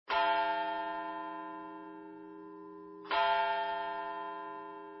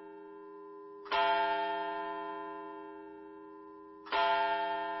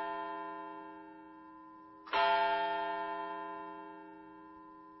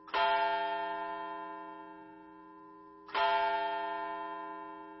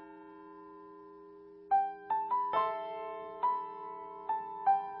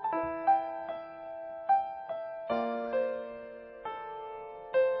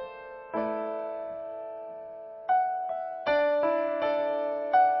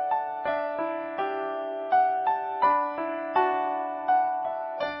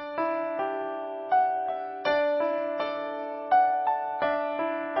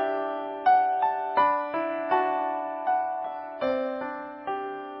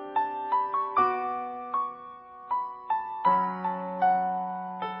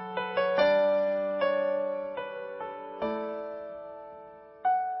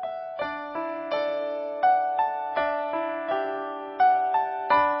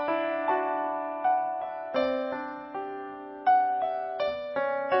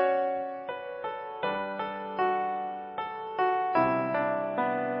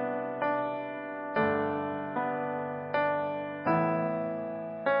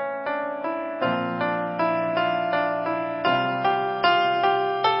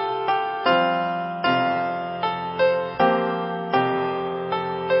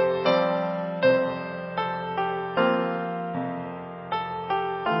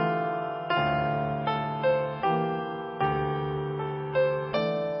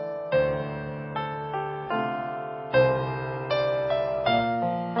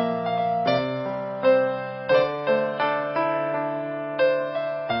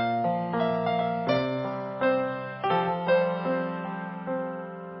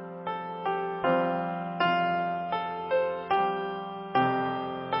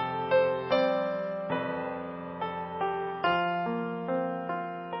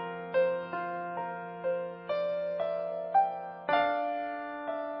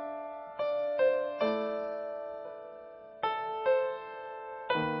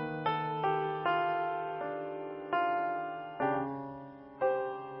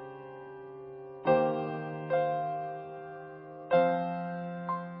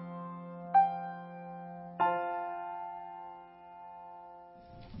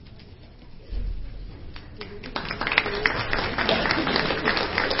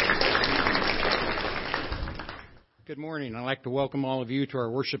Good morning. I'd like to welcome all of you to our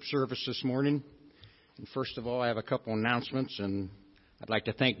worship service this morning. And first of all, I have a couple announcements, and I'd like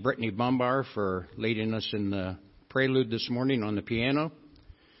to thank Brittany Bumbar for leading us in the prelude this morning on the piano.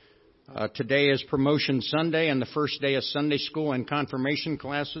 Today is Promotion Sunday and the first day of Sunday school and confirmation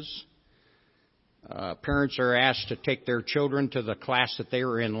classes. Parents are asked to take their children to the class that they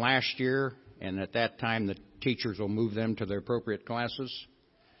were in last year, and at that time the teachers will move them to their appropriate classes.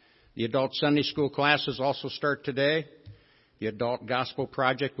 The adult Sunday school classes also start today. The adult gospel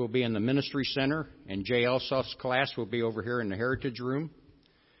project will be in the ministry center, and Jay Elshoff's class will be over here in the heritage room.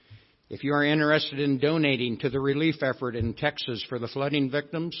 If you are interested in donating to the relief effort in Texas for the flooding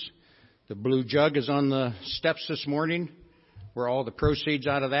victims, the blue jug is on the steps this morning, where all the proceeds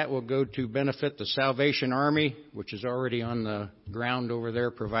out of that will go to benefit the Salvation Army, which is already on the ground over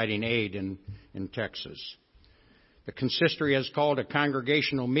there providing aid in Texas. The consistory has called a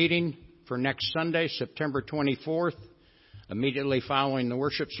congregational meeting for next Sunday, September 24th, immediately following the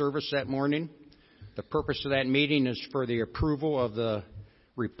worship service that morning. The purpose of that meeting is for the approval of the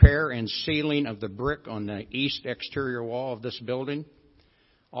repair and sealing of the brick on the east exterior wall of this building.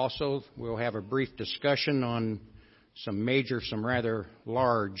 Also, we'll have a brief discussion on some rather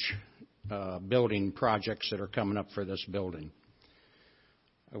large building projects that are coming up for this building.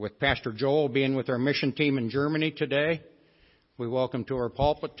 With Pastor Joel being with our mission team in Germany today, we welcome to our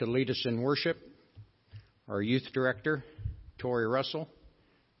pulpit to lead us in worship our youth director, Tori Russell.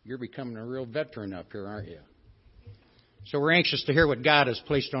 You're becoming a real veteran up here, aren't you? So we're anxious to hear what God has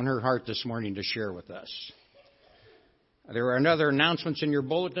placed on her heart this morning to share with us. There are other announcements in your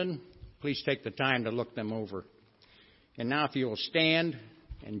bulletin. Please take the time to look them over. And now if you will stand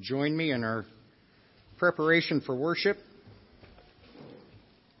and join me in our preparation for worship.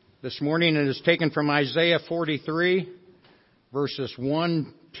 This morning it is taken from Isaiah 43, verses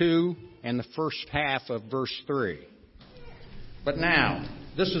 1, 2, and the first half of verse 3. But now,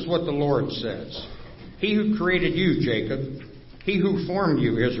 this is what the Lord says. He who created you, Jacob, he who formed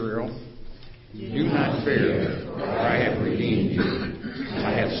you, Israel, do not fear, for I have redeemed you.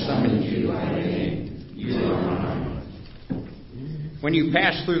 I have summoned you by name. You are mine. When you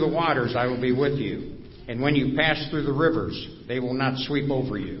pass through the waters, I will be with you. And when you pass through the rivers, they will not sweep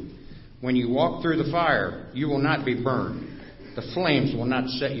over you. When you walk through the fire, you will not be burned. The flames will not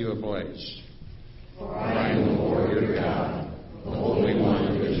set you ablaze. For I am the Lord your God, the Holy One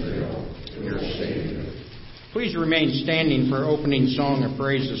of Israel, your Savior. Please remain standing for our opening song of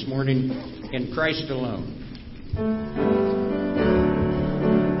praise this morning, In Christ Alone.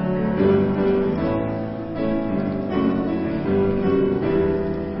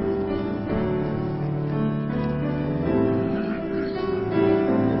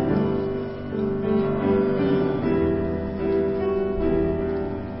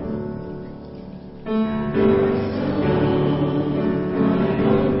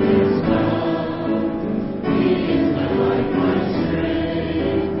 My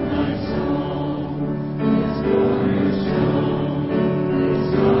strength, my song, His glory.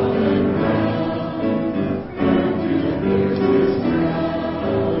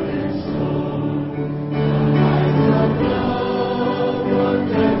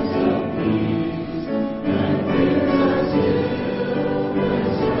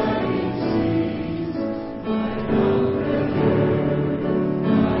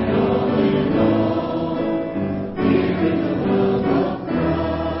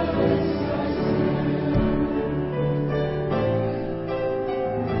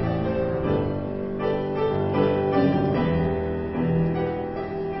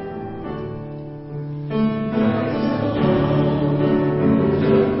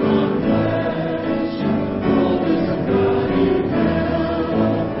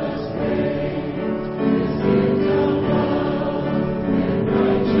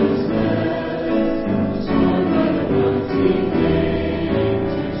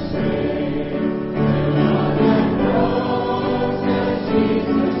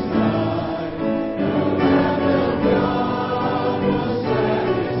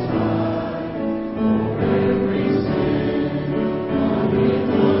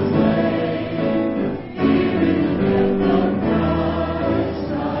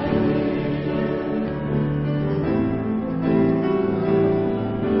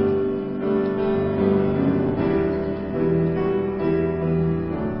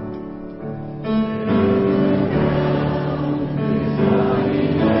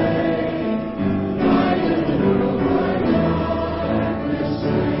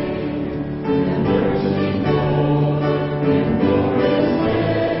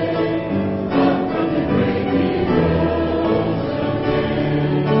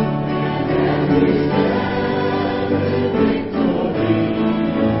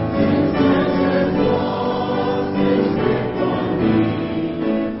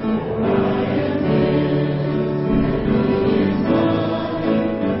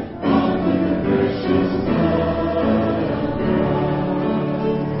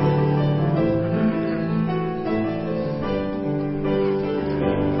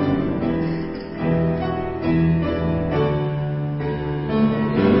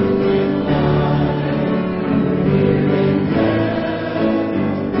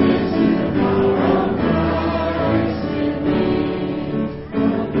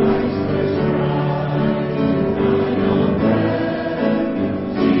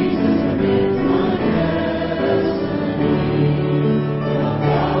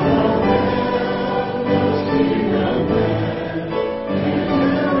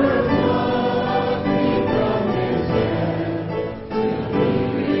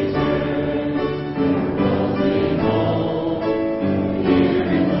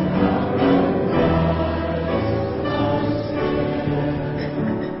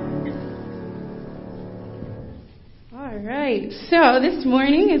 right, so this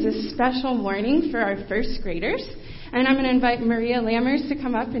morning is a special morning for our first graders, and I'm going to invite Maria Lammers to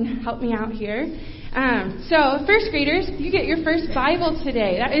come up and help me out here. So first graders, you get your first Bible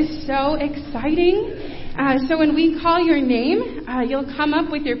today. That is so exciting. So when we call your name, you'll come up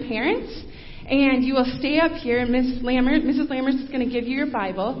with your parents, and you will stay up here, and Mrs. Lammers is going to give you your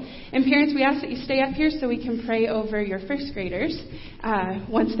Bible. And parents, we ask that you stay up here so we can pray over your first graders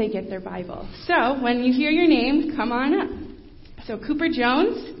once they get their Bible. So when you hear your name, come on up. So Cooper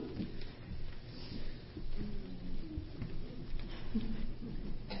Jones.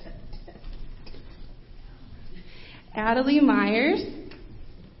 Adelie Myers.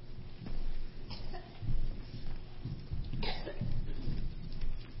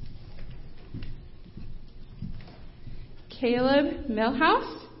 Caleb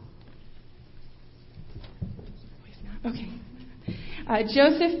Millhouse. Okay.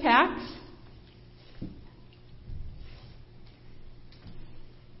 Joseph Pax.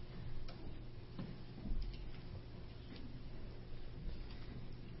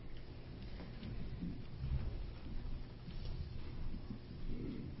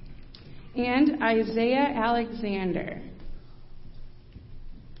 And Isaiah Alexander.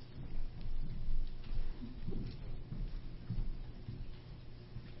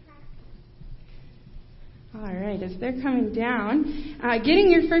 All right, as they're coming down,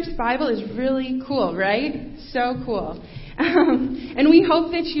 getting your first Bible is really cool, right? So cool. And we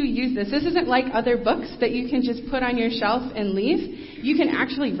hope that you use this. This isn't like other books that you can just put on your shelf and leave. You can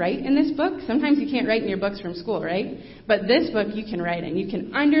actually write in this book. Sometimes you can't write in your books from school, right? But this book you can write in. You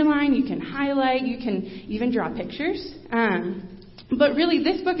can underline, you can highlight, you can even draw pictures. But really,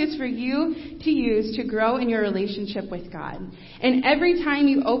 this book is for you to use to grow in your relationship with God. And every time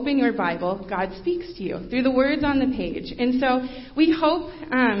you open your Bible, God speaks to you through the words on the page. And so we hope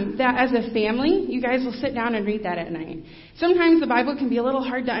that as a family, you guys will sit down and read that at night. Sometimes the Bible can be a little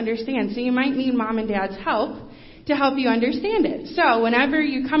hard to understand, so you might need mom and dad's help to help you understand it. So whenever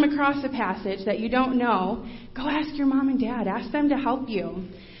you come across a passage that you don't know, go ask your mom and dad. Ask them to help you.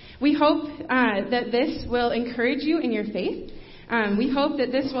 We hope that this will encourage you in your faith. We hope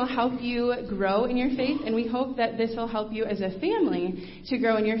that this will help you grow in your faith, and we hope that this will help you as a family to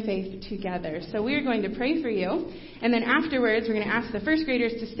grow in your faith together. So we are going to pray for you, and then afterwards we're going to ask the first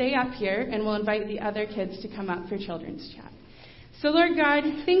graders to stay up here, and we'll invite the other kids to come up for children's chat. So Lord God,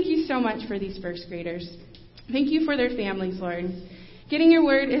 thank you so much for these first graders. Thank you for their families, Lord. Getting your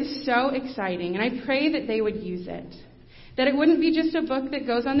word is so exciting, and I pray that they would use it. That it wouldn't be just a book that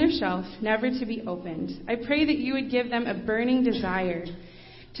goes on their shelf, never to be opened. I pray that you would give them a burning desire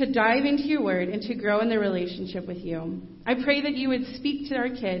to dive into your word and to grow in their relationship with you. I pray that you would speak to our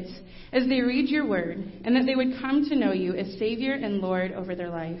kids as they read your word, and that they would come to know you as Savior and Lord over their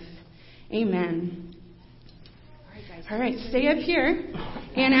life. Amen. All right, stay up here.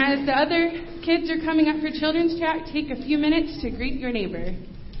 And as the other kids are coming up for children's chat, take a few minutes to greet your neighbor.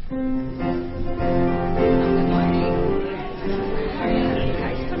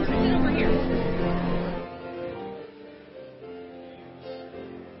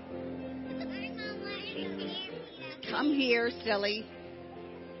 Come here, silly.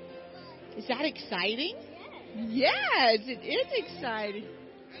 Is that exciting? Yes, it is exciting.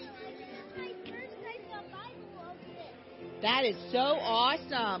 That is so awesome.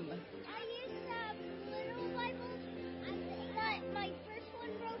 I used to have little Bibles. My first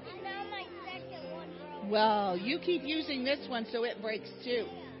one broke, and now my second one broke. Well, you keep using this one so it breaks too.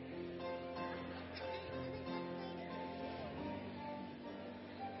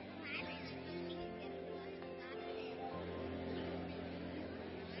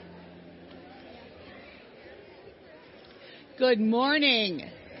 Good morning.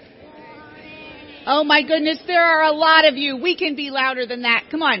 Oh my goodness, there are a lot of you. We can be louder than that.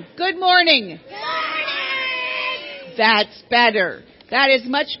 Come on. Good morning. Good morning. That's better. That is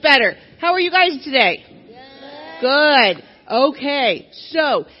much better. How are you guys today? Good. Okay.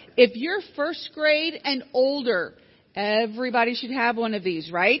 So, if you're first grade and older, everybody should have one of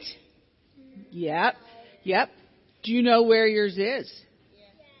these, right? Yep. Do you know where yours is?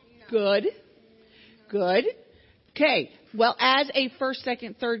 Good. Okay. Well, as a first,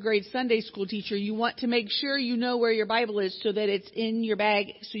 second, third grade Sunday school teacher, you want to make sure you know where your Bible is so that it's in your bag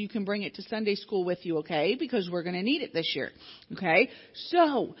so you can bring it to Sunday school with you, okay? Because we're going to need it this year, okay?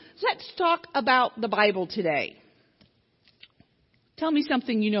 So, let's talk about the Bible today. Tell me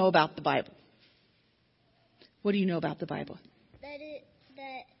something you know about the Bible. What do you know about the Bible? That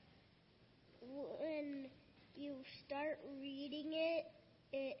when you start reading it,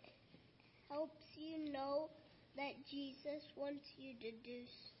 it helps you know that Jesus wants you to to do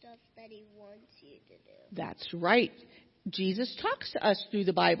stuff that He wants you to do. That's right. Jesus talks to us through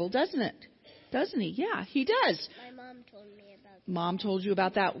the Bible, doesn't it? Doesn't He? Yeah, He does. My mom told me about that Mom told you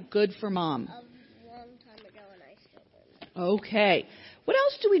about that. Good for Mom. a long time ago, and I still don't. Okay. What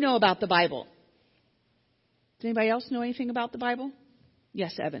else do we know about the Bible? Does anybody else know anything about the Bible?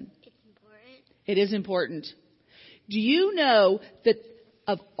 Yes, Evan. It's important. It is important. Do you know that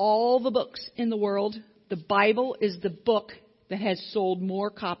of all the books in the world, the Bible is the book that has sold more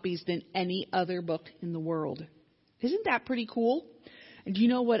copies than any other book in the world? Isn't that pretty cool? And do you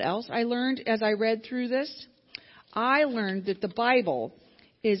know what else I learned as I read through this? I learned that the Bible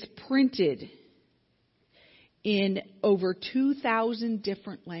is printed in over 2,000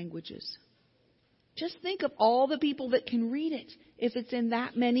 different languages. Just think of all the people that can read it if it's in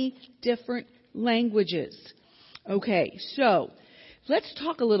that many different languages. Okay, so let's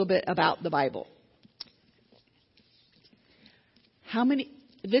talk a little bit about the Bible.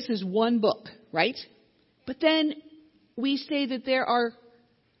 This is one book, right? But then we say that there are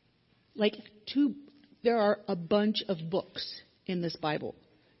a bunch of books in this Bible.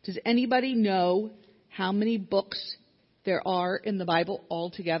 Does anybody know how many books there are in the Bible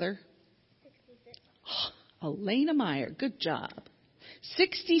altogether? 66. Elena Meyer, good job.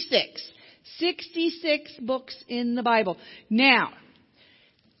 66. 66 books in the Bible. Now,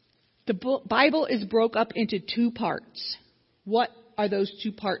 the Bible is broke up into two parts. What are those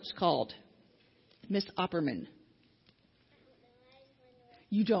two parts called? Miss Opperman.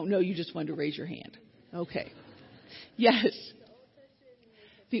 You don't know, you just wanted to raise your hand. Okay. Yes.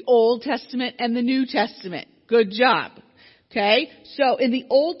 The Old Testament and the New Testament. Good job. Okay. So in the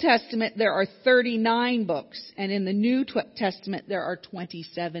Old Testament, there are 39 books. And in the New Testament, there are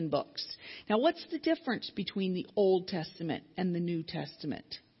 27 books. Now, what's the difference between the Old Testament and the New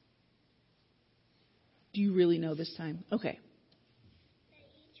Testament? Do you really know this time? Okay.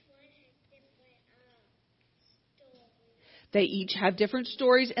 They each have different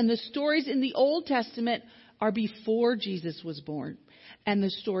stories, and the stories in the Old Testament are before Jesus was born. And the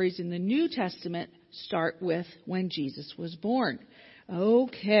stories in the New Testament start with when Jesus was born.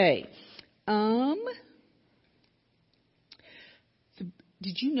 Okay.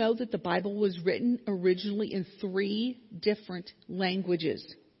 Did you know that the Bible was written originally in 3 different languages?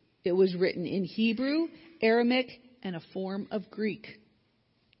 It was written in Hebrew, Aramaic, and a form of Greek.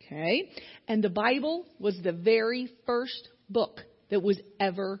 Okay? And the Bible was the very first book that was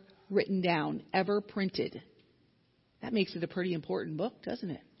ever written down, ever printed. That makes it a pretty important book, doesn't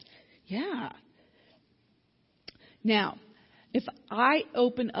it? Yeah. Now, if I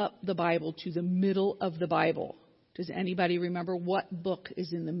open up the Bible to the middle of the Bible, does anybody remember what book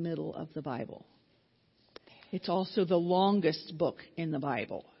is in the middle of the Bible? It's also the longest book in the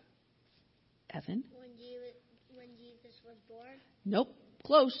Bible. Evan? When Jesus was born? Nope.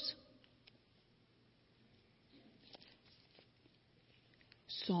 Close.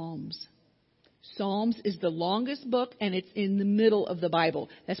 Psalms. Psalms is the longest book, and it's in the middle of the Bible.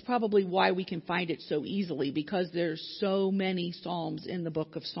 That's probably why we can find it so easily, because there's so many Psalms in the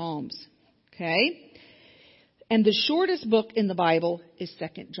book of Psalms. Okay? And the shortest book in the Bible is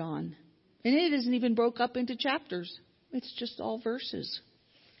 2 John. And it isn't even broke up into chapters. It's just all verses.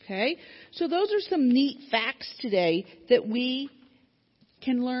 Okay? So those are some neat facts today that we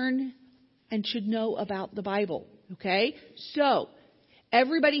can learn and should know about the Bible. Okay? So,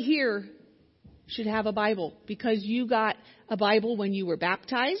 everybody here should have a Bible, because you got a Bible when you were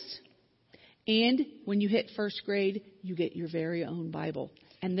baptized, and when you hit first grade, you get your very own Bible.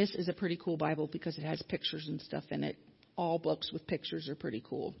 And this is a pretty cool Bible because it has pictures and stuff in it. All books with pictures are pretty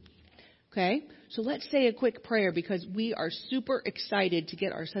cool. Okay? So let's say a quick prayer, because we are super excited to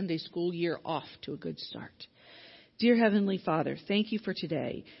get our Sunday school year off to a good start. Dear Heavenly Father, thank you for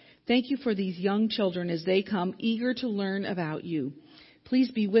today. Thank you for these young children as they come eager to learn about you.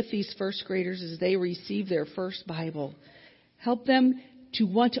 Please be with these first graders as they receive their first Bible. Help them to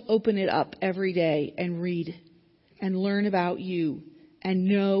want to open it up every day and read and learn about you, and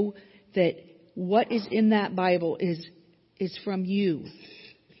know that what is in that Bible is from you.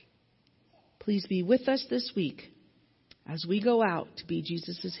 Please be with us this week as we go out to be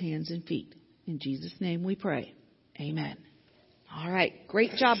Jesus' hands and feet. In Jesus' name we pray. Amen. All right.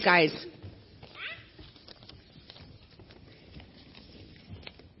 Great job, guys.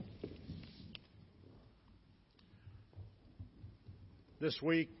 This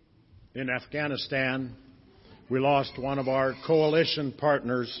week in Afghanistan, we lost one of our coalition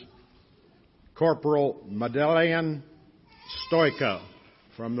partners, Corporal Madeleine Stoica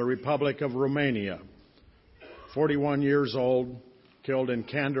from the Republic of Romania, 41 years old, killed in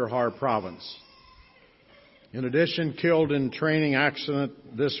Kandahar province. In addition, killed in training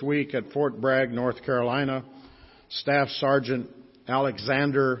accident this week at Fort Bragg, North Carolina, Staff Sergeant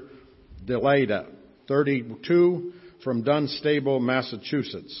Alexander DeLada, 32, from Dunstable,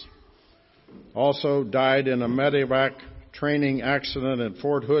 Massachusetts. Also died in a medevac training accident at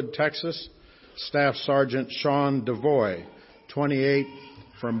Fort Hood, Texas, Staff Sergeant Sean DeVoy, 28,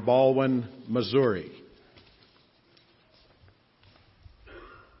 from Baldwin, Missouri.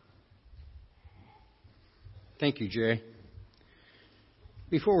 Thank you, Jay.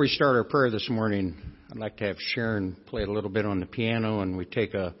 Before we start our prayer this morning, I'd like to have Sharon play a little bit on the piano, and we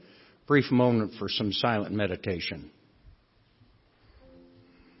take a brief moment for some silent meditation.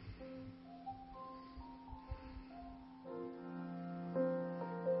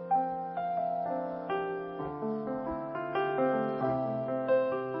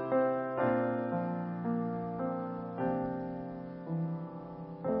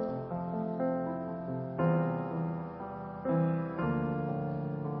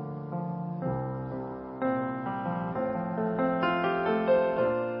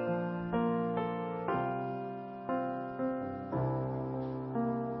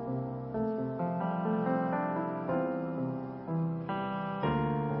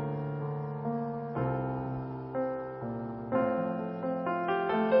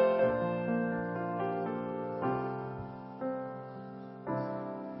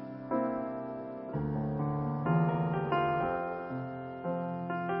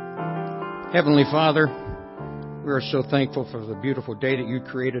 Heavenly Father, we are so thankful for the beautiful day that you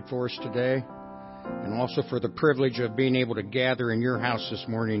created for us today, and also for the privilege of being able to gather in your house this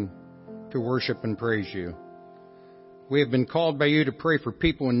morning to worship and praise you. We have been called by you to pray for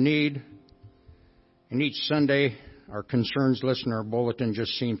people in need, and each Sunday our concerns list in our bulletin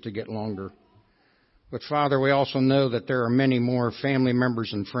just seems to get longer. But Father, we also know that there are many more family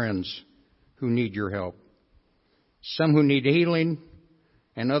members and friends who need your help. Some who need healing,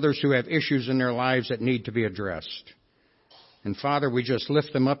 and others who have issues in their lives that need to be addressed. And Father, we just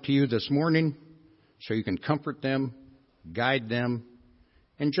lift them up to you this morning so you can comfort them, guide them,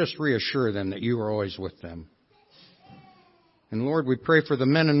 and just reassure them that you are always with them. And Lord, we pray for the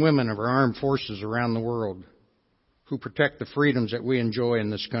men and women of our armed forces around the world who protect the freedoms that we enjoy in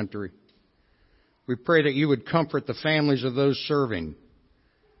this country. We pray that you would comfort the families of those serving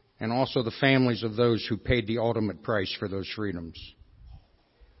and also the families of those who paid the ultimate price for those freedoms.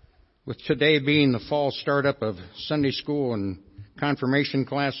 With today being the fall startup of Sunday school and confirmation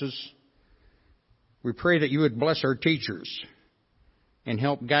classes, we pray that you would bless our teachers and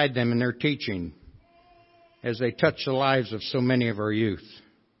help guide them in their teaching as they touch the lives of so many of our youth.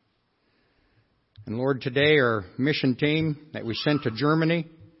 And Lord, today our mission team that we sent to Germany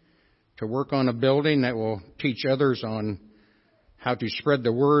to work on a building that will teach others on how to spread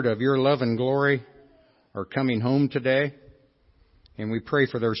the word of your love and glory are coming home today. And we pray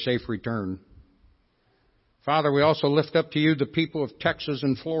for their safe return. Father, we also lift up to you the people of Texas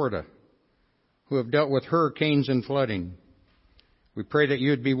and Florida who have dealt with hurricanes and flooding. We pray that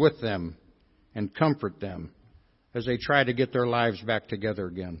you would be with them and comfort them as they try to get their lives back together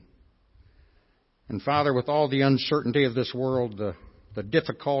again. And Father, with all the uncertainty of this world, the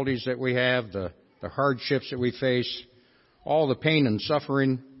difficulties that we have, the hardships that we face, all the pain and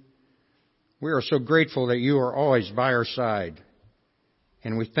suffering, we are so grateful that you are always by our side.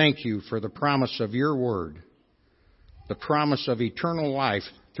 And we thank you for the promise of your word, the promise of eternal life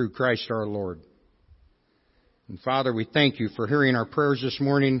through Christ our Lord. And Father, we thank you for hearing our prayers this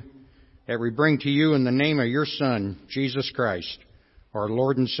morning that we bring to you in the name of your Son, Jesus Christ, our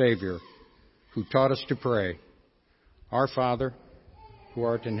Lord and Savior, who taught us to pray. Our Father, who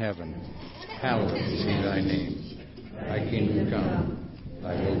art in heaven, hallowed be thy name. Thy kingdom come,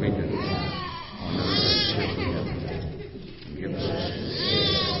 thy will be done, on earth as it is in heaven. Give us this day.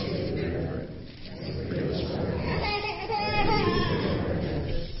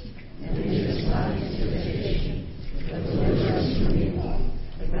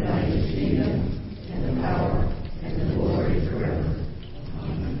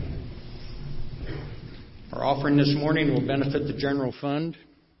 Our offering this morning will benefit the general fund.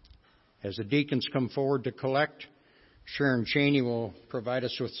 As the deacons come forward to collect, Sharon Cheney will provide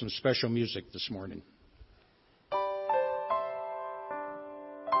us with some special music this morning.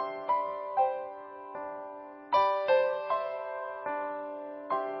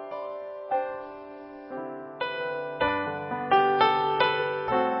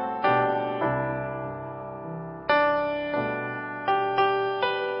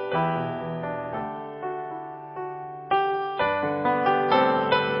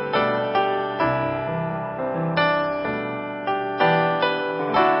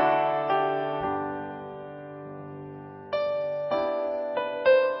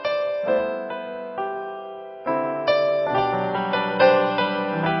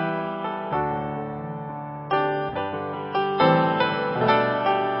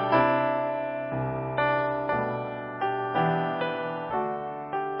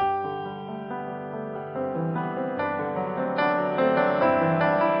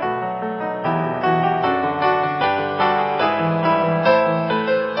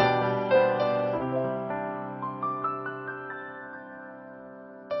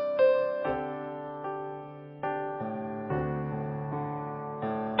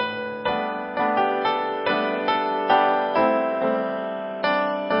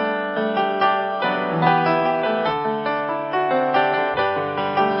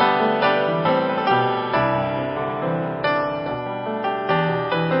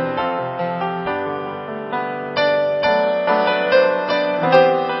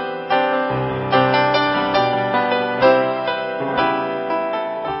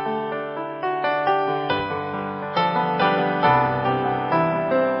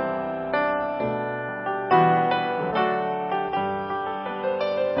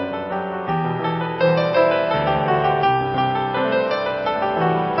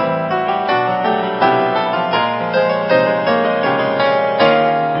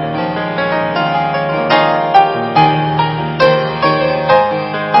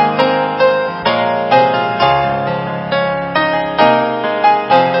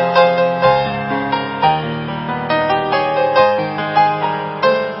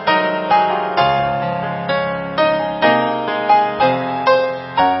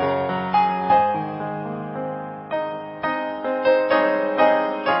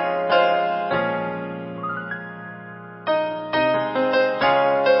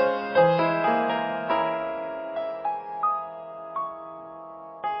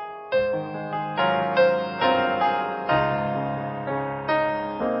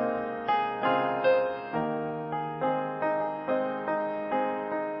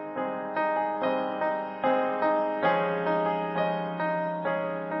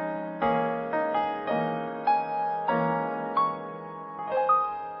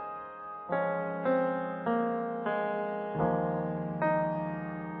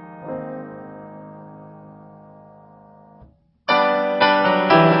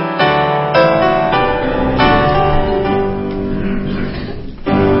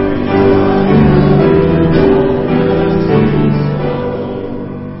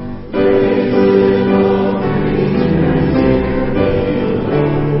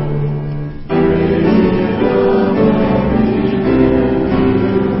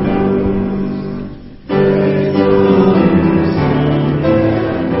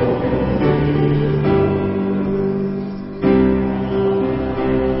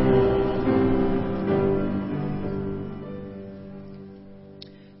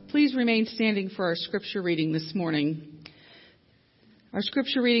 Please remain standing for our scripture reading this morning. Our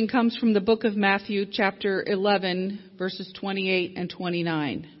scripture reading comes from the book of Matthew, chapter 11, verses 28 and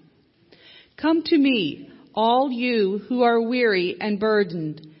 29. Come to me, all you who are weary and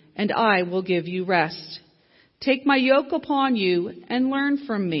burdened, and I will give you rest. Take my yoke upon you and learn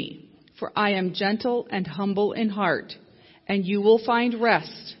from me, for I am gentle and humble in heart, and you will find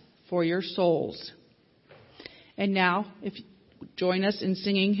rest for your souls. And now, if you join us in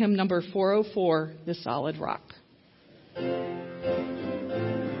singing hymn number 404, The Solid Rock.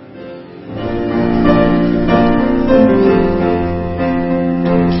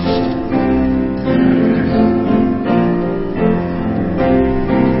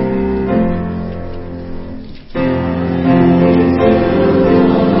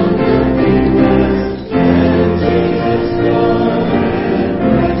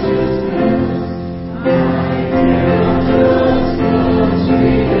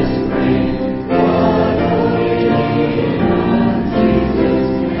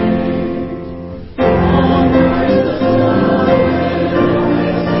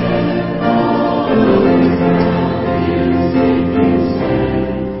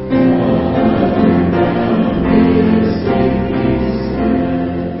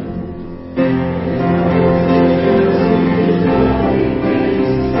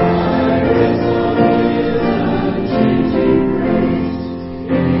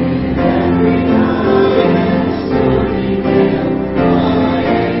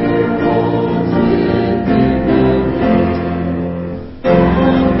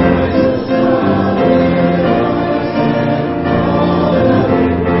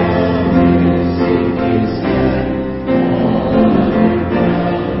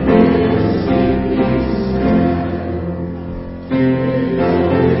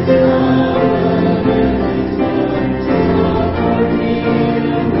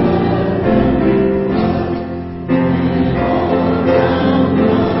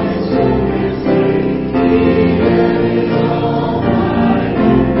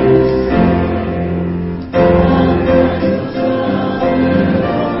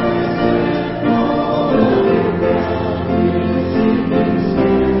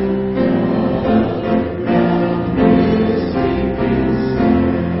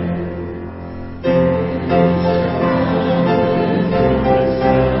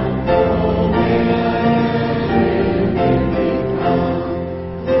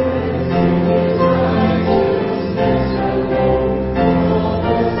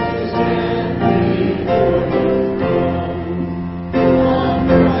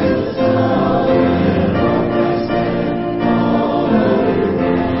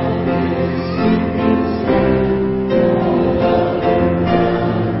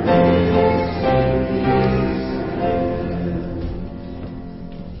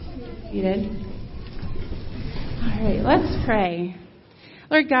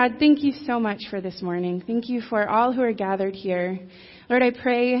 Lord God, thank you so much for this morning. Thank you for all who are gathered here. Lord, I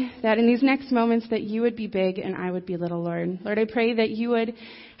pray that in these next moments that you would be big and I would be little, Lord. Lord, I pray that you would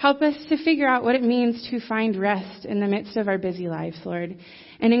help us to figure out what it means to find rest in the midst of our busy lives, Lord,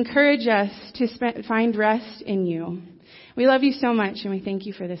 and encourage us to find rest in you. We love you so much and we thank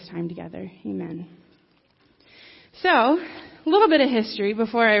you for this time together. Amen. So, a little bit of history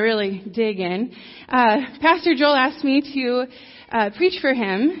before I really dig in. Pastor Joel asked me to preach for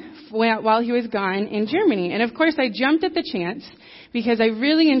him while he was gone in Germany. And of course, I jumped at the chance because I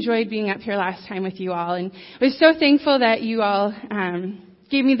really enjoyed being up here last time with you all. And I was so thankful that you all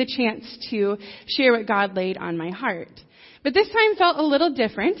gave me the chance to share what God laid on my heart. But this time felt a little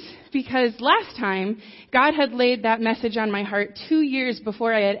different because last time God had laid that message on my heart 2 years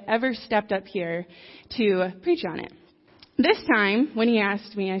before I had ever stepped up here to preach on it. This time, when he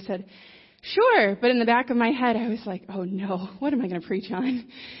asked me, I said, sure. But in the back of my head, I was like, oh no, what am I going to preach on?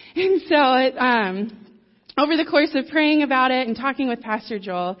 And so over the course of praying about it and talking with Pastor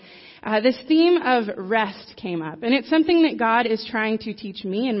Joel, this theme of rest came up. And it's something that God is trying to teach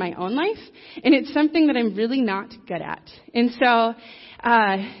me in my own life. And it's something that I'm really not good at. And so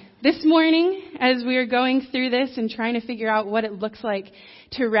this morning, as we are going through this and trying to figure out what it looks like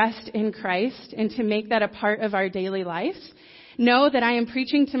to rest in Christ and to make that a part of our daily lives, know that I am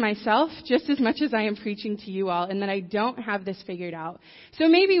preaching to myself just as much as I am preaching to you all, and that I don't have this figured out. So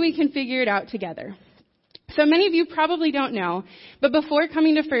maybe we can figure it out together. So many of you probably don't know, but before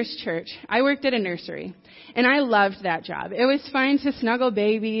coming to First Church, I worked at a nursery, and I loved that job. It was fun to snuggle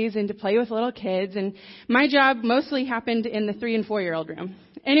babies and to play with little kids, and my job mostly happened in the 3- and 4-year-old room,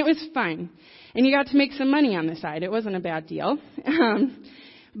 and it was fun. And you got to make some money on the side. It wasn't a bad deal.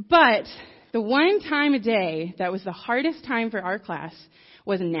 But the one time a day that was the hardest time for our class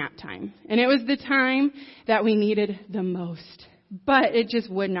was nap time. And it was the time that we needed the most. But it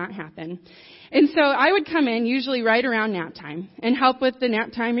just would not happen. And so I would come in usually right around nap time and help with the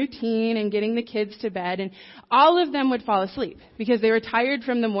nap time routine and getting the kids to bed. And all of them would fall asleep because they were tired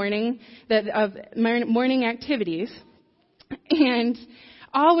from the morning activities. And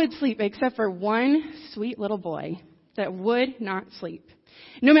all would sleep except for one sweet little boy that would not sleep.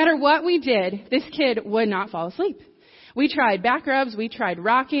 No matter what we did, this kid would not fall asleep. We tried back rubs, we tried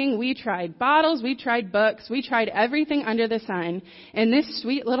rocking, we tried bottles, we tried books, we tried everything under the sun, and this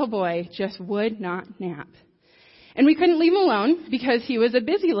sweet little boy just would not nap. And we couldn't leave him alone because he was a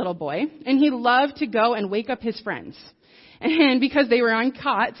busy little boy, and he loved to go and wake up his friends. And because they were on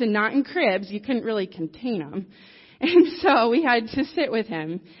cots and not in cribs, you couldn't really contain them. And so we had to sit with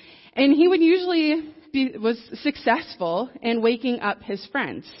him. And he would usually was successful in waking up his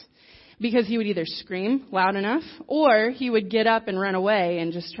friends, because he would either scream loud enough or he would get up and run away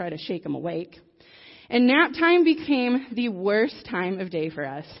and just try to shake him awake. And nap time became the worst time of day for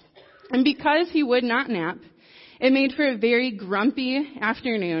us. And because he would not nap, it made for a very grumpy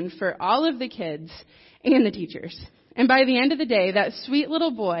afternoon for all of the kids and the teachers. And by the end of the day, that sweet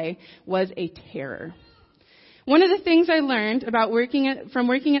little boy was a terror. One of the things I learned about working at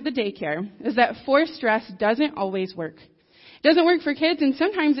the daycare is that forced rest doesn't always work. It doesn't work for kids, and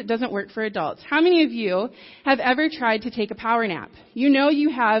sometimes it doesn't work for adults. How many of you have ever tried to take a power nap? You know you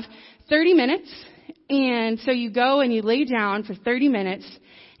have 30 minutes, and so you go and you lay down for 30 minutes.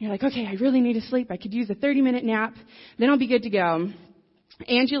 And you're like, okay, I really need to sleep. I could use a 30-minute nap. Then I'll be good to go.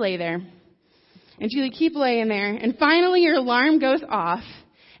 And you lay there. And you keep laying there, and finally your alarm goes off,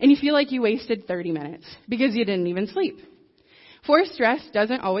 and you feel like you wasted 30 minutes because you didn't even sleep. Forced rest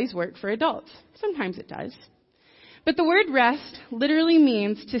doesn't always work for adults. Sometimes it does. But the word rest literally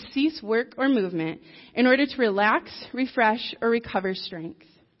means to cease work or movement in order to relax, refresh, or recover strength.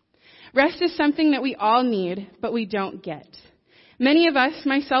 Rest is something that we all need, but we don't get. Many of us,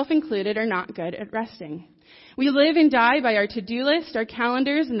 myself included, are not good at resting. We live and die by our to-do list, our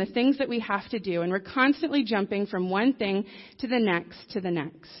calendars, and the things that we have to do, and we're constantly jumping from one thing to the next to the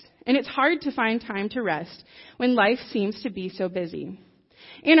next. And it's hard to find time to rest when life seems to be so busy.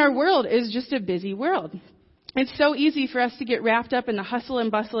 And our world is just a busy world. It's so easy for us to get wrapped up in the hustle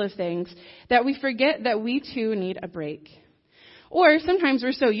and bustle of things that we forget that we too need a break. Or sometimes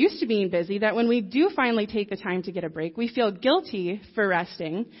we're so used to being busy that when we do finally take the time to get a break, we feel guilty for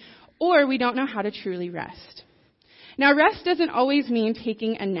resting, or we don't know how to truly rest. Now, rest doesn't always mean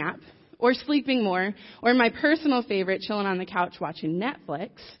taking a nap or sleeping more, or my personal favorite, chilling on the couch watching Netflix.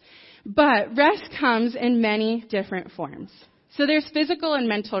 But rest comes in many different forms. So there's physical and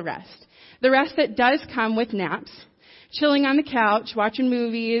mental rest. The rest that does come with naps, chilling on the couch, watching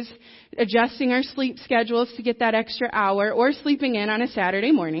movies, adjusting our sleep schedules to get that extra hour, or sleeping in on a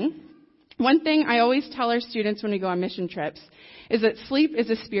Saturday morning. One thing I always tell our students when we go on mission trips is that sleep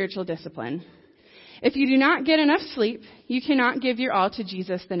is a spiritual discipline. If you do not get enough sleep, you cannot give your all to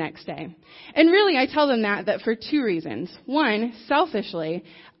Jesus the next day. And really, I tell them that for two reasons. One, selfishly,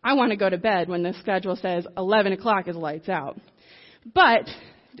 I want to go to bed when the schedule says 11 o'clock is lights out. But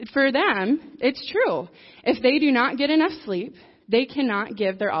for them, it's true. If they do not get enough sleep, they cannot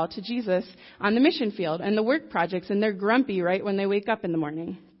give their all to Jesus on the mission field and the work projects, and they're grumpy right when they wake up in the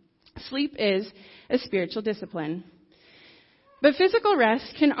morning. Sleep is a spiritual discipline. But physical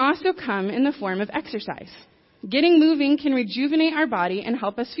rest can also come in the form of exercise. Getting moving can rejuvenate our body and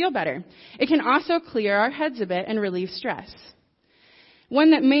help us feel better. It can also clear our heads a bit and relieve stress.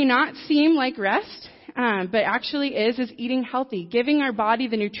 One that may not seem like rest, but actually is eating healthy, giving our body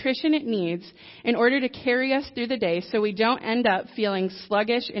the nutrition it needs in order to carry us through the day so we don't end up feeling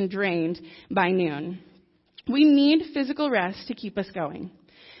sluggish and drained by noon. We need physical rest to keep us going.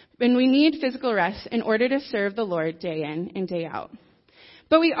 And we need physical rest in order to serve the Lord day in and day out.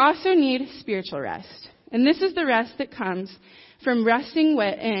 But we also need spiritual rest. And this is the rest that comes from resting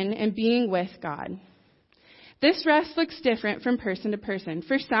in and being with God. This rest looks different from person to person.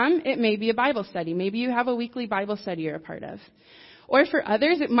 For some, it may be a Bible study. Maybe you have a weekly Bible study you're a part of. Or for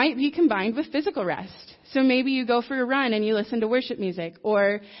others, it might be combined with physical rest. So maybe you go for a run and you listen to worship music,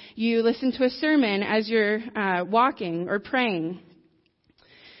 or you listen to a sermon as you're walking or praying.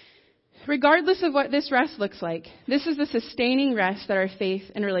 Regardless of what this rest looks like, this is the sustaining rest that our faith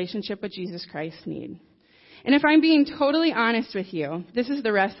and relationship with Jesus Christ need. And if I'm being totally honest with you, this is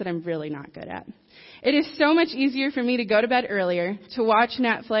the rest that I'm really not good at. It is so much easier for me to go to bed earlier, to watch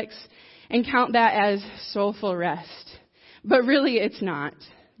Netflix, and count that as soulful rest. But really, it's not.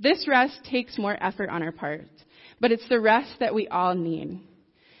 This rest takes more effort on our part, but it's the rest that we all need.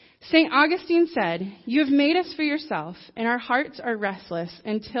 St. Augustine said, "You have made us for yourself, and our hearts are restless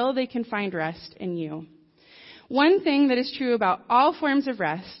until they can find rest in you." One thing that is true about all forms of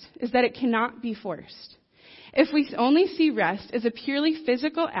rest is that it cannot be forced. If we only see rest as a purely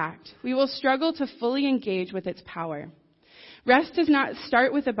physical act, we will struggle to fully engage with its power. Rest does not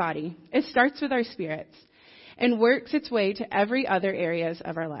start with the body. It starts with our spirits and works its way to every other areas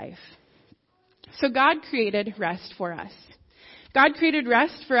of our life. So God created rest for us. God created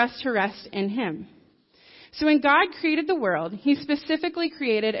rest for us to rest in Him. So when God created the world, He specifically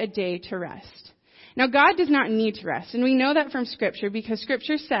created a day to rest. Now, God does not need to rest, and we know that from Scripture because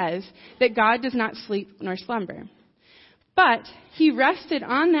Scripture says that God does not sleep nor slumber. But He rested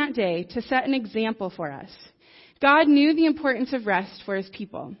on that day to set an example for us. God knew the importance of rest for His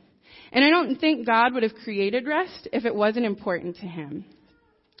people. And I don't think God would have created rest if it wasn't important to Him.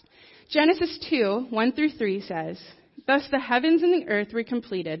 Genesis 2:1-3 says, "Thus the heavens and the earth were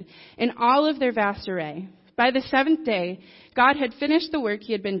completed in all of their vast array. By the seventh day, God had finished the work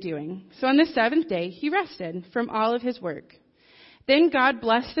He had been doing. So on the seventh day, He rested from all of His work. Then God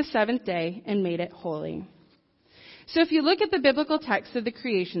blessed the seventh day and made it holy." So if you look at the biblical text of the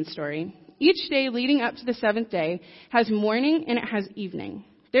creation story, each day leading up to the seventh day has morning and it has evening.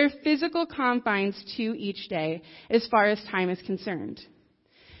 There are physical confines to each day as far as time is concerned.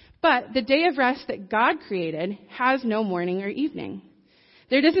 But the day of rest that God created has no morning or evening.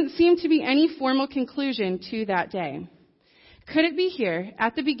 There doesn't seem to be any formal conclusion to that day. Could it be here,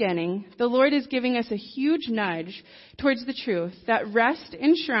 at the beginning, the Lord is giving us a huge nudge towards the truth that rest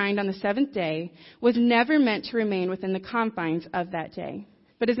enshrined on the seventh day was never meant to remain within the confines of that day,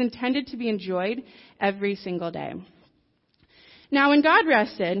 but is intended to be enjoyed every single day. Now, when God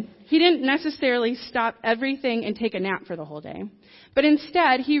rested, He didn't necessarily stop everything and take a nap for the whole day. But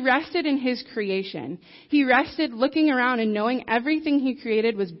instead, He rested in His creation. He rested looking around and knowing everything He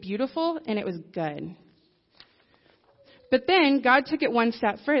created was beautiful and it was good. But then God took it one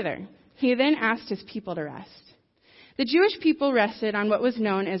step further. He then asked His people to rest. The Jewish people rested on what was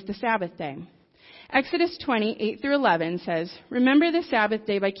known as the Sabbath day. Exodus 20:8-11 says, "Remember the Sabbath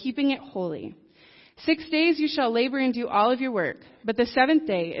day by keeping it holy. 6 days you shall labor and do all of your work, but the seventh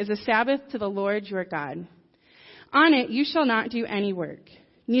day is a Sabbath to the Lord your God. On it you shall not do any work,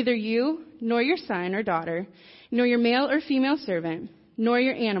 neither you, nor your son or daughter, nor your male or female servant, nor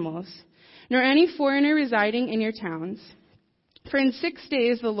your animals, nor any foreigner residing in your towns. For in 6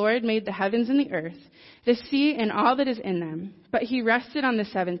 days the Lord made the heavens and the earth, the sea and all that is in them, but He rested on the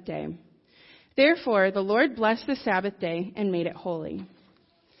seventh day. Therefore the Lord blessed the Sabbath day and made it holy."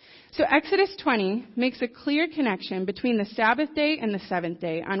 So Exodus 20 makes a clear connection between the Sabbath day and the seventh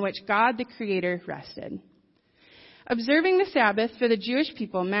day on which God the Creator rested. Observing the Sabbath for the Jewish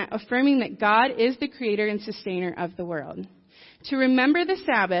people meant affirming that God is the creator and sustainer of the world. To remember the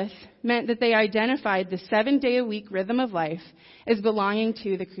Sabbath meant that they identified the 7-day-a-week rhythm of life as belonging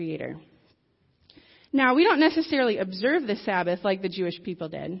to the Creator. Now, we don't necessarily observe the Sabbath like the Jewish people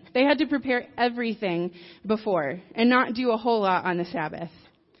did. They had to prepare everything before and not do a whole lot on the Sabbath.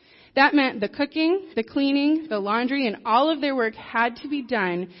 That meant the cooking, the cleaning, the laundry, and all of their work had to be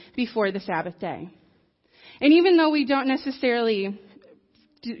done before the Sabbath day. And even though we don't necessarily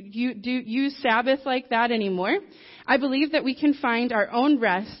use Sabbath like that anymore, I believe that we can find our own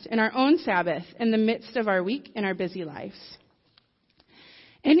rest and our own Sabbath in the midst of our week and our busy lives.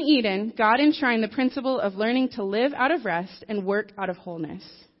 In Eden, God enshrined the principle of learning to live out of rest and work out of wholeness.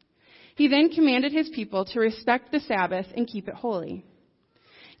 He then commanded His people to respect the Sabbath and keep it holy.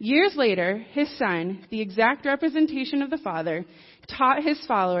 Years later, His Son, the exact representation of the Father, taught His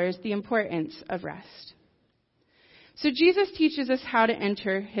followers the importance of rest. So Jesus teaches us how to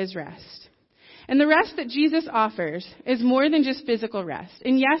enter His rest. And the rest that Jesus offers is more than just physical rest.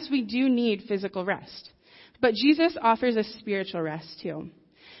 And yes, we do need physical rest. But Jesus offers us spiritual rest too.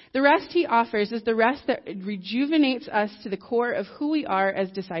 The rest He offers is the rest that rejuvenates us to the core of who we are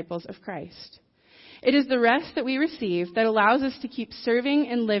as disciples of Christ. It is the rest that we receive that allows us to keep serving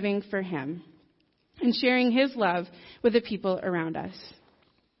and living for Him and sharing His love with the people around us.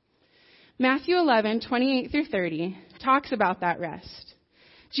 Matthew 11:28-30 talks about that rest.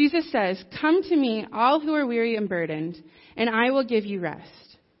 Jesus says, "Come to me, all who are weary and burdened, and I will give you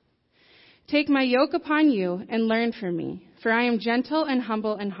rest. Take my yoke upon you and learn from me, for I am gentle and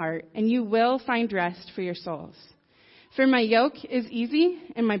humble in heart, and you will find rest for your souls. For my yoke is easy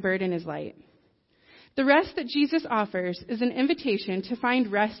and my burden is light." The rest that Jesus offers is an invitation to find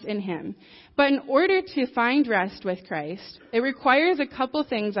rest in Him. But in order to find rest with Christ, it requires a couple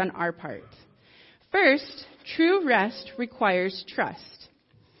things on our part. First, true rest requires trust.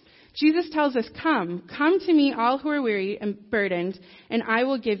 Jesus tells us, come to me, all who are weary and burdened, and I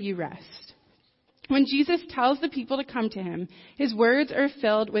will give you rest. When Jesus tells the people to come to him, his words are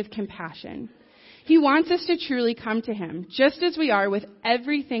filled with compassion. He wants us to truly come to him, just as we are, with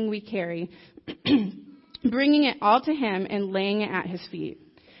everything we carry, bringing it all to him and laying it at his feet.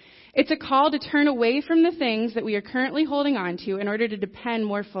 It's a call to turn away from the things that we are currently holding on to in order to depend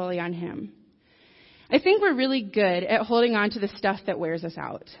more fully on him. I think we're really good at holding on to the stuff that wears us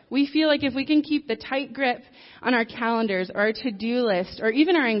out. We feel like if we can keep the tight grip on our calendars or our to-do list or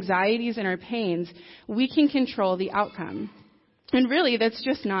even our anxieties and our pains, we can control the outcome. And really, that's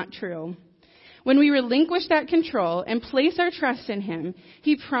just not true. When we relinquish that control and place our trust in him,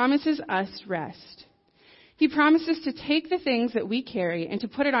 he promises us rest. He promises to take the things that we carry and to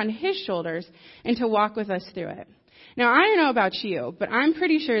put it on his shoulders and to walk with us through it. Now, I don't know about you, but I'm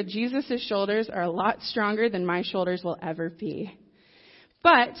pretty sure Jesus' shoulders are a lot stronger than my shoulders will ever be.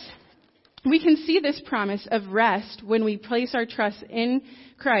 But we can see this promise of rest when we place our trust in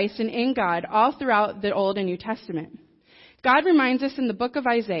Christ and in God all throughout the Old and New Testament. God reminds us in the book of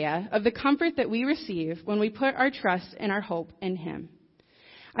Isaiah of the comfort that we receive when we put our trust and our hope in him.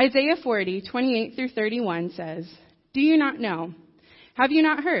 Isaiah 40:28 through 31 says, "Do you not know? Have you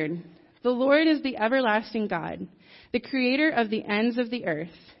not heard? The Lord is the everlasting God, the creator of the ends of the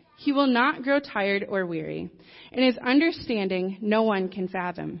earth. He will not grow tired or weary, and his understanding no one can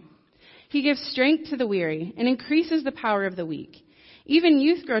fathom. He gives strength to the weary and increases the power of the weak. Even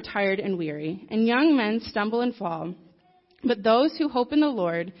youth grow tired and weary, and young men stumble and fall. But those who hope in the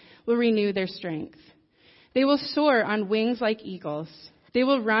Lord will renew their strength. They will soar on wings like eagles. They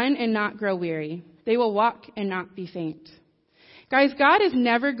will run and not grow weary. They will walk and not be faint." Guys, God is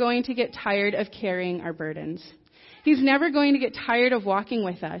never going to get tired of carrying our burdens. He's never going to get tired of walking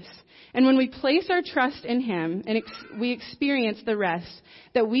with us. And when we place our trust in him, and we experience the rest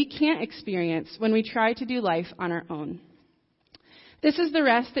that we can't experience when we try to do life on our own. This is the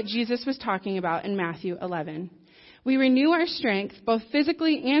rest that Jesus was talking about in Matthew 11. We renew our strength, both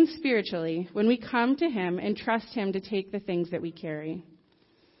physically and spiritually, when we come to him and trust him to take the things that we carry.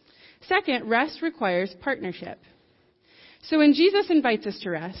 Second, rest requires partnership. So when Jesus invites us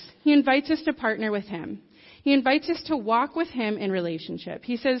to rest, he invites us to partner with him. He invites us to walk with him in relationship.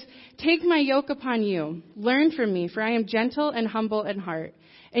 He says, "Take my yoke upon you. Learn from me, for I am gentle and humble in heart,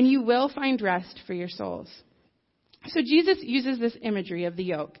 and you will find rest for your souls." So Jesus uses this imagery of the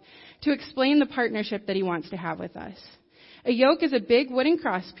yoke to explain the partnership that he wants to have with us. A yoke is a big wooden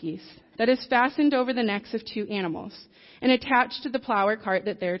crosspiece that is fastened over the necks of two animals and attached to the plow or cart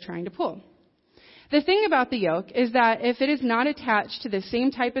that they're trying to pull. The thing about the yoke is that if it is not attached to the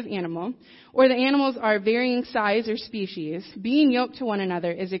same type of animal, or the animals are varying size or species, being yoked to one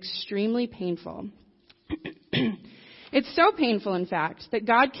another is extremely painful. It's so painful, in fact, that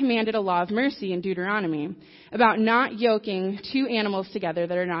God commanded a law of mercy in Deuteronomy about not yoking two animals together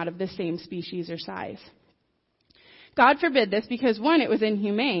that are not of the same species or size. God forbid this because, one, it was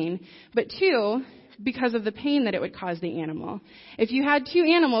inhumane, but two, because of the pain that it would cause the animal. If you had two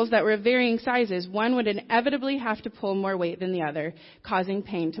animals that were of varying sizes, one would inevitably have to pull more weight than the other, causing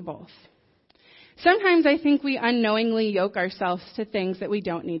pain to both. Sometimes I think we unknowingly yoke ourselves to things that we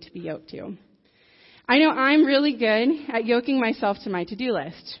don't need to be yoked to. I know I'm really good at yoking myself to my to-do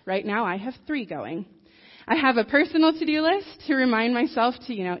list. Right now I have 3 going. I have a personal to-do list to remind myself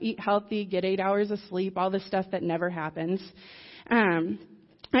to, eat healthy, get 8 hours of sleep, all the stuff that never happens.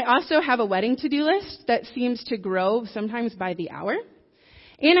 I also have a wedding to-do list that seems to grow sometimes by the hour.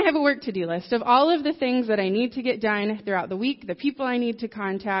 And I have a work to-do list of all of the things that I need to get done throughout the week, the people I need to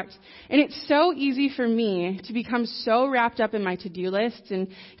contact. And it's so easy for me to become so wrapped up in my to-do lists and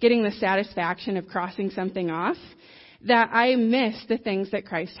getting the satisfaction of crossing something off that I miss the things that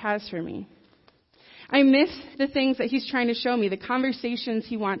Christ has for me. I miss the things that he's trying to show me, the conversations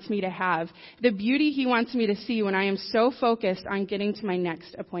he wants me to have, the beauty he wants me to see when I am so focused on getting to my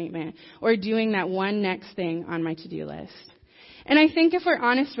next appointment or doing that one next thing on my to-do list. And I think if we're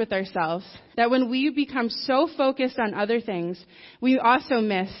honest with ourselves, that when we become so focused on other things, we also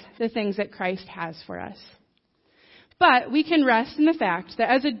miss the things that Christ has for us. But we can rest in the fact that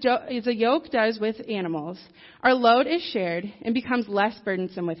as a yoke does with animals, our load is shared and becomes less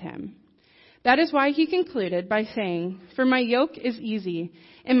burdensome with him. That is why he concluded by saying, "For my yoke is easy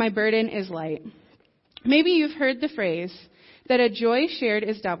and my burden is light." Maybe you've heard the phrase that a joy shared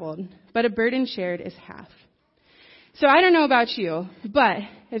is doubled, but a burden shared is half. So I don't know about you, but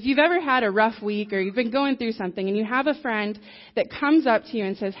if you've ever had a rough week or you've been going through something and you have a friend that comes up to you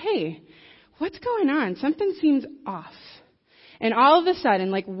and says, "Hey, what's going on? Something seems off." And all of a sudden,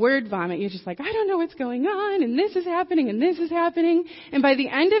 like word vomit, you're just like, I don't know what's going on, and this is happening, and this is happening. And by the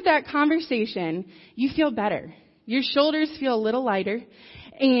end of that conversation, you feel better. Your shoulders feel a little lighter,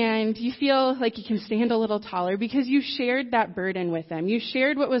 and you feel like you can stand a little taller because you shared that burden with them. You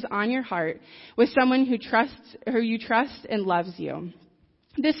shared what was on your heart with someone who you trust and loves you.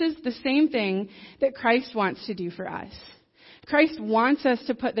 This is the same thing that Christ wants to do for us. Christ wants us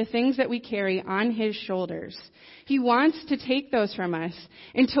to put the things that we carry on his shoulders. He wants to take those from us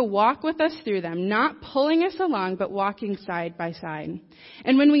and to walk with us through them, not pulling us along, but walking side by side.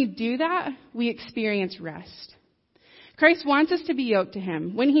 And when we do that, we experience rest. Christ wants us to be yoked to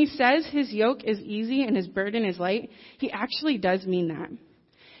him. When he says his yoke is easy and his burden is light, he actually does mean that.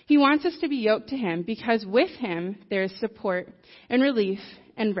 He wants us to be yoked to him because with him there is support and relief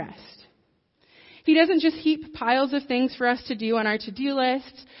and rest. He doesn't just heap piles of things for us to do on our to-do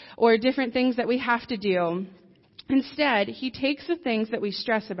lists or different things that we have to do. Instead, he takes the things that we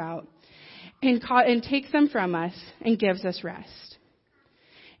stress about and takes them from us and gives us rest.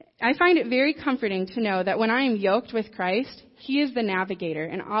 I find it very comforting to know that when I am yoked with Christ, he is the navigator,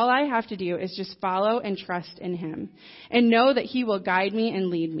 and all I have to do is just follow and trust in him and know that he will guide me and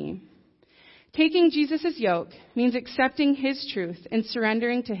lead me. Taking Jesus' yoke means accepting his truth and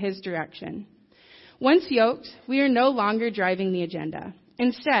surrendering to his direction. Once yoked, we are no longer driving the agenda.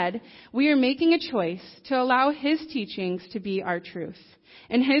 Instead, we are making a choice to allow his teachings to be our truth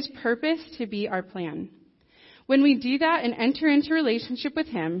and his purpose to be our plan. When we do that and enter into relationship with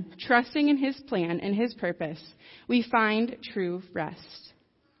him, trusting in his plan and his purpose, we find true rest.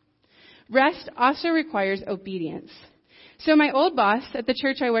 Rest also requires obedience. So my old boss at the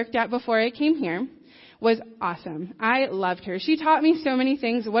church I worked at before I came here was awesome. I loved her. She taught me so many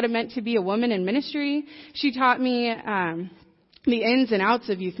things, what it meant to be a woman in ministry. She taught me the ins and outs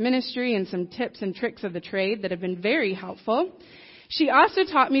of youth ministry and some tips and tricks of the trade that have been very helpful. She also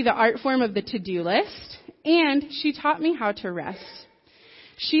taught me the art form of the to-do list, and she taught me how to rest.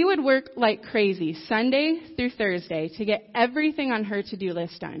 She would work like crazy Sunday through Thursday to get everything on her to-do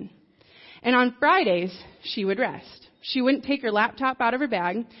list done. And on Fridays, she would rest. She wouldn't take her laptop out of her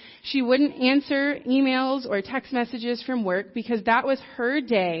bag. She wouldn't answer emails or text messages from work because that was her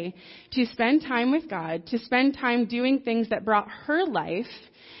day to spend time with God, to spend time doing things that brought her life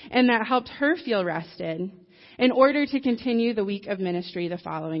and that helped her feel rested in order to continue the week of ministry the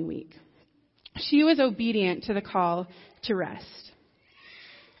following week. She was obedient to the call to rest.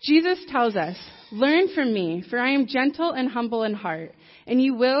 Jesus tells us, "Learn from me, for I am gentle and humble in heart, and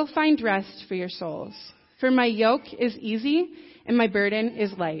you will find rest for your souls. For my yoke is easy and my burden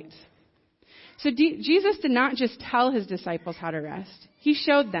is light." So Jesus did not just tell his disciples how to rest. He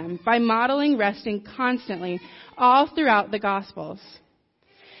showed them by modeling resting constantly all throughout the Gospels.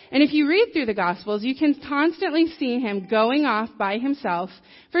 And if you read through the Gospels, you can constantly see him going off by himself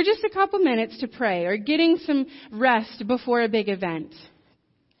for just a couple minutes to pray or getting some rest before a big event.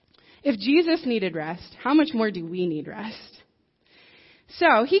 If Jesus needed rest, how much more do we need rest?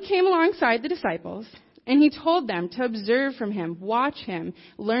 So he came alongside the disciples, and he told them to observe from him, watch him,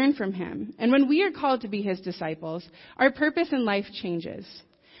 learn from him. And when we are called to be his disciples, our purpose in life changes.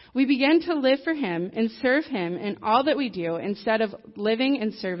 We begin to live for him and serve him in all that we do instead of living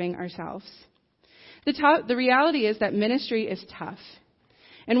and serving ourselves. The reality is that ministry is tough.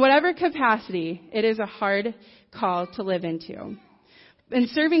 In whatever capacity, it is a hard call to live into. And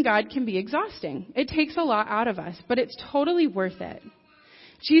serving God can be exhausting. It takes a lot out of us, but it's totally worth it.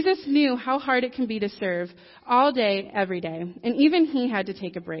 Jesus knew how hard it can be to serve all day, every day, and even he had to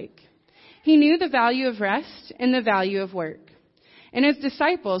take a break. He knew the value of rest and the value of work. And as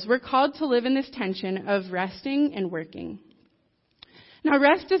disciples, we're called to live in this tension of resting and working. Now,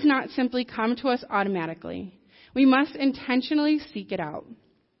 rest does not simply come to us automatically. We must intentionally seek it out.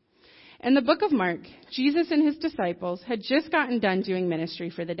 In the book of Mark, Jesus and his disciples had just gotten done doing ministry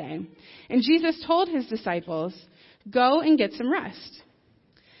for the day. And Jesus told his disciples, "Go and get some rest."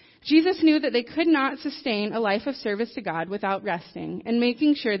 Jesus knew that they could not sustain a life of service to God without resting and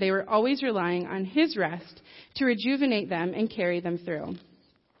making sure they were always relying on his rest to rejuvenate them and carry them through.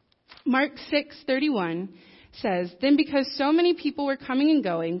 Mark 6:31 says, "Then because so many people were coming and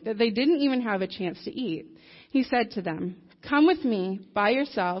going that they didn't even have a chance to eat, he said to them, 'Come with me by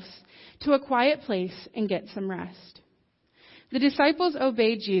yourselves to a quiet place and get some rest.'" The disciples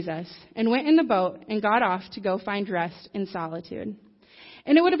obeyed Jesus and went in the boat and got off to go find rest in solitude.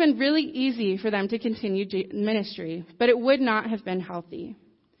 And it would have been really easy for them to continue ministry, but it would not have been healthy.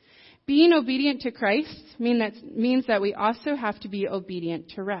 Being obedient to Christ means that we also have to be obedient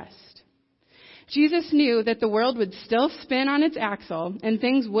to rest. Jesus knew that the world would still spin on its axle and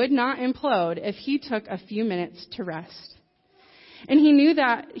things would not implode if he took a few minutes to rest. And he knew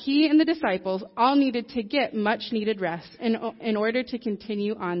that he and the disciples all needed to get much needed rest in order to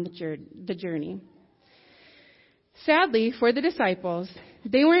continue on the journey. Sadly, for the disciples,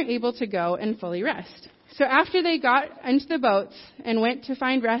 they weren't able to go and fully rest. So after they got into the boats and went to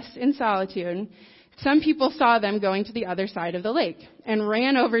find rest in solitude, some people saw them going to the other side of the lake and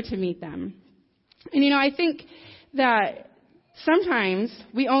ran over to meet them. And I think that sometimes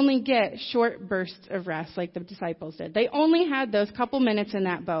we only get short bursts of rest like the disciples did. They only had those couple minutes in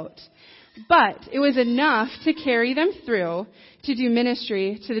that boat. But it was enough to carry them through to do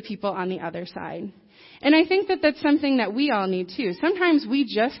ministry to the people on the other side. And I think that that's something that we all need too. Sometimes we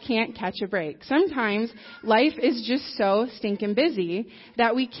just can't catch a break. Sometimes life is just so stinking busy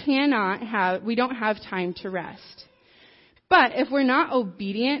that we don't have time to rest. But if we're not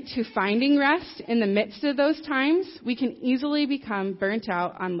obedient to finding rest in the midst of those times, we can easily become burnt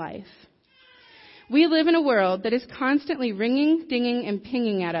out on life. We live in a world that is constantly ringing, dinging, and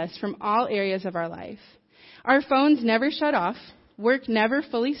pinging at us from all areas of our life. Our phones never shut off, work never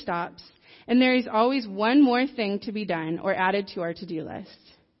fully stops, and there is always one more thing to be done or added to our to-do list.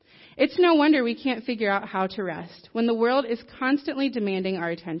 It's no wonder we can't figure out how to rest when the world is constantly demanding our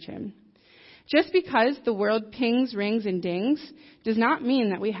attention. Just because the world pings, rings, and dings does not mean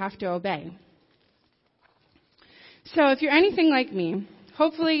that we have to obey. So if you're anything like me,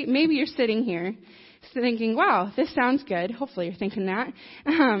 hopefully, maybe you're sitting here thinking, wow, this sounds good. Hopefully you're thinking that.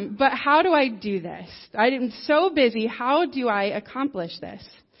 But how do I do this? I'm so busy. How do I accomplish this?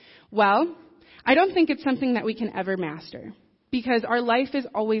 Well, I don't think it's something that we can ever master because our life is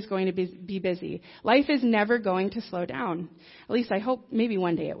always going to be busy. Life is never going to slow down. At least I hope maybe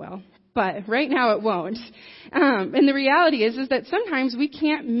one day it will. But right now it won't. And the reality is that sometimes we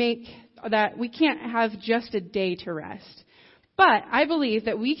can't have just a day to rest. But I believe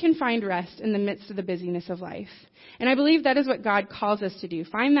that we can find rest in the midst of the busyness of life. And I believe that is what God calls us to do.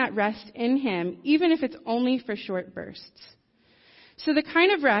 Find that rest in Him, even if it's only for short bursts. So the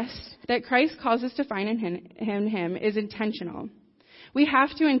kind of rest that Christ calls us to find in Him is intentional. We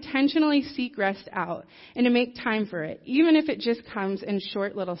have to intentionally seek rest out and to make time for it, even if it just comes in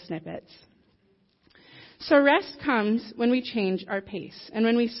short little snippets. So rest comes when we change our pace and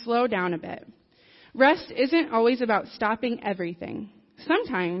when we slow down a bit. Rest isn't always about stopping everything.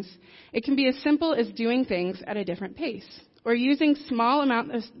 Sometimes it can be as simple as doing things at a different pace or using the small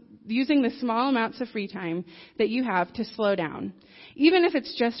amounts of free time that you have to slow down, even if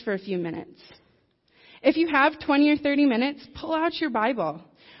it's just for a few minutes. If you have 20 or 30 minutes, pull out your Bible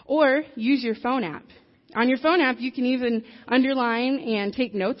or use your phone app. On your phone app, you can even underline and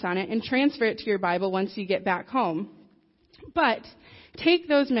take notes on it and transfer it to your Bible once you get back home. But take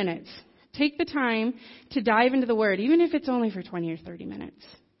those minutes. Take the time to dive into the Word, even if it's only for 20 or 30 minutes.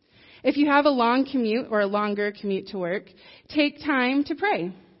 If you have a long commute or a longer commute to work, take time to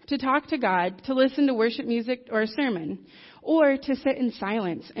pray, to talk to God, to listen to worship music or a sermon, or to sit in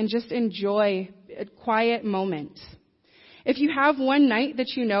silence and just enjoy a quiet moment. If you have one night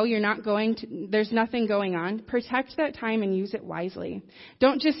that you know there's nothing going on, protect that time and use it wisely.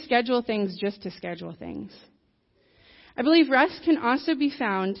 Don't just schedule things just to schedule things. I believe rest can also be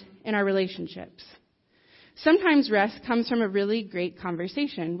found in our relationships. Sometimes rest comes from a really great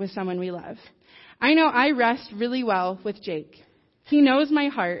conversation with someone we love. I know I rest really well with Jake. He knows my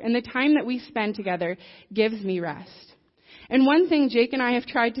heart, and the time that we spend together gives me rest. And one thing Jake and I have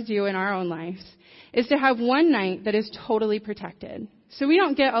tried to do in our own lives is to have one night that is totally protected. So we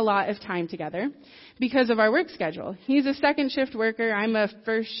don't get a lot of time together because of our work schedule. He's a second shift worker. I'm a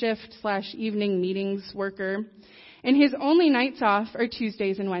first shift / evening meetings worker. And his only nights off are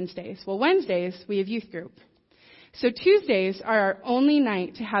Tuesdays and Wednesdays. Well, Wednesdays, we have youth group. So Tuesdays are our only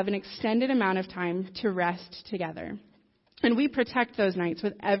night to have an extended amount of time to rest together. And we protect those nights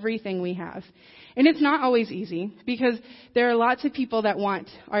with everything we have. And it's not always easy because there are lots of people that want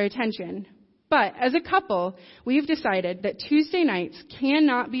our attention. But as a couple, we've decided that Tuesday nights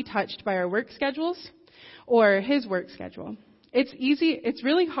cannot be touched by our work schedules or his work schedule. It's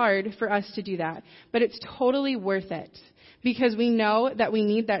really hard for us to do that, but it's totally worth it because we know that we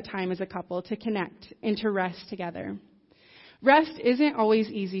need that time as a couple to connect and to rest together. Rest isn't always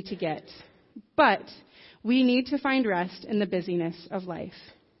easy to get, but we need to find rest in the busyness of life.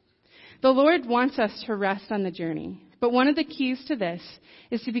 The Lord wants us to rest on the journey, but one of the keys to this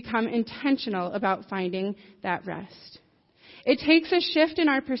is to become intentional about finding that rest. It takes a shift in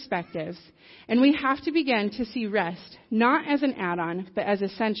our perspectives, and we have to begin to see rest not as an add-on, but as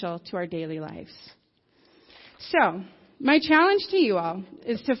essential to our daily lives. So, my challenge to you all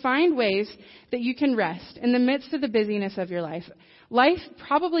is to find ways that you can rest in the midst of the busyness of your life. Life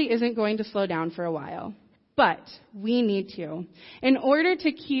probably isn't going to slow down for a while, But we need to. In order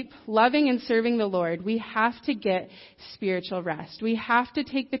to keep loving and serving the Lord, we have to get spiritual rest. We have to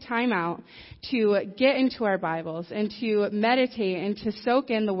take the time out to get into our Bibles and to meditate and to soak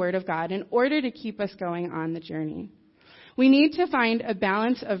in the Word of God in order to keep us going on the journey. We need to find a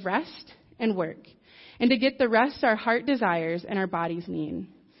balance of rest and work, and to get the rest our heart desires and our bodies need.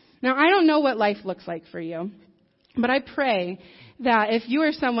 Now, I don't know what life looks like for you, but I pray that if you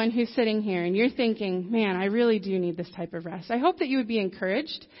are someone who's sitting here and you're thinking, man, I really do need this type of rest, I hope that you would be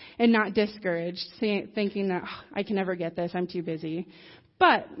encouraged and not discouraged, thinking that I can never get this, I'm too busy.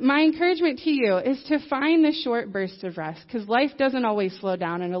 But my encouragement to you is to find the short bursts of rest, because life doesn't always slow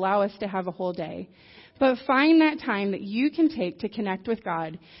down and allow us to have a whole day. But find that time that you can take to connect with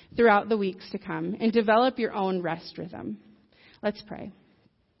God throughout the weeks to come and develop your own rest rhythm. Let's pray.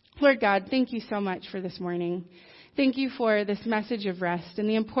 Lord God, thank you so much for this morning. Thank you for this message of rest and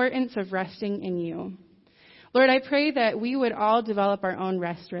the importance of resting in you. Lord, I pray that we would all develop our own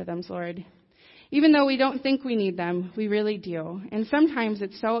rest rhythms, Lord. Even though we don't think we need them, we really do. And sometimes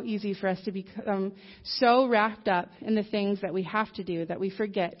it's so easy for us to become so wrapped up in the things that we have to do that we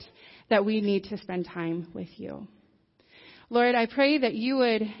forget that we need to spend time with you. Lord, I pray that you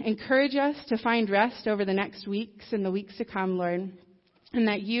would encourage us to find rest over the next weeks and the weeks to come, Lord, and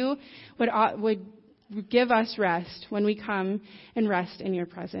that you would give us rest when we come and rest in your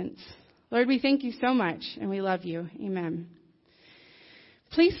presence. Lord, we thank you so much, and we love you. Amen.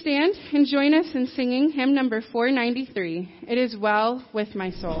 Please stand and join us in singing hymn number 493, It Is Well With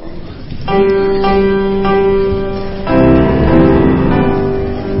My Soul.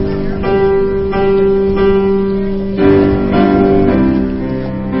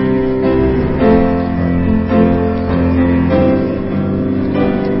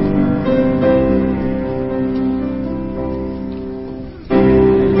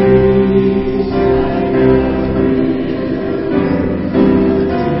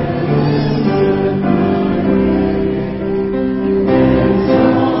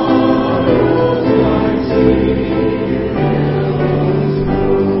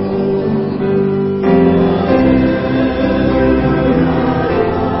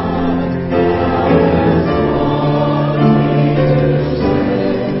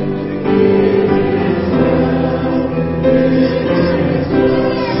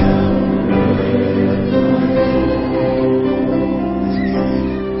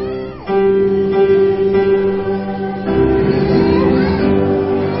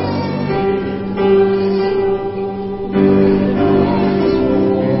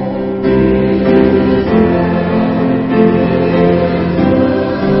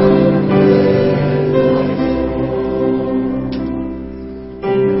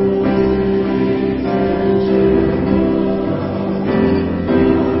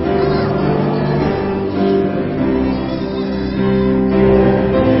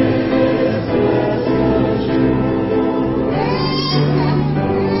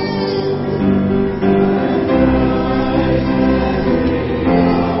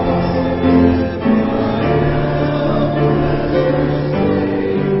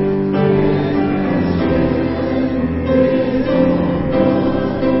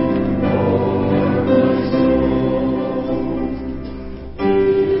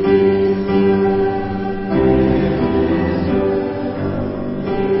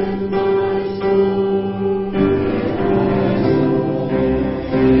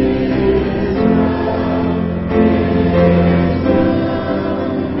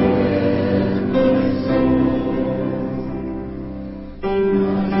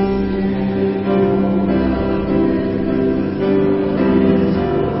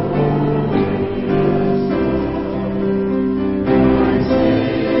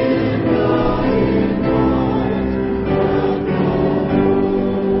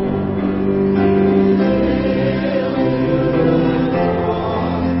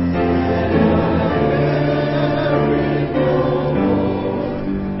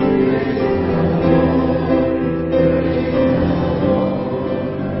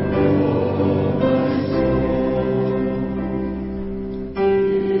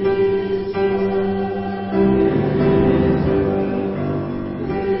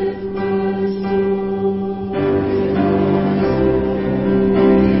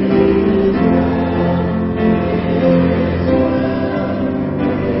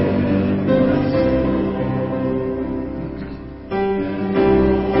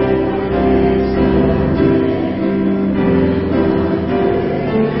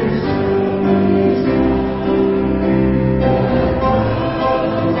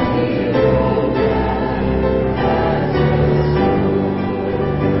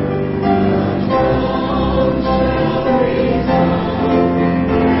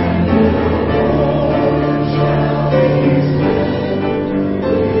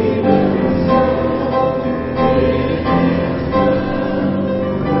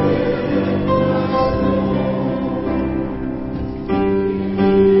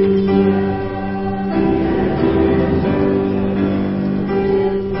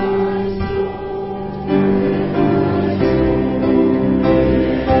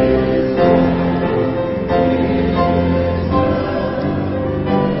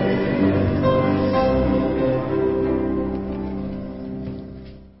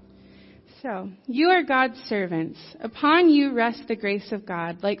 Knoxville. You are God's servants. Upon you rests the grace of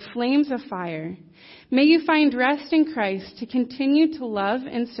God, like flames of fire. May you find rest in Christ to continue to love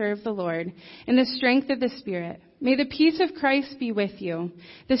and serve the Lord in the strength of the Spirit. May the peace of Christ be with you.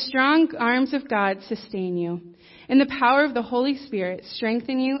 The strong arms of God sustain you. And the power of the Holy Spirit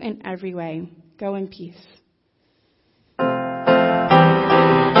strengthen you in every way. Go in peace.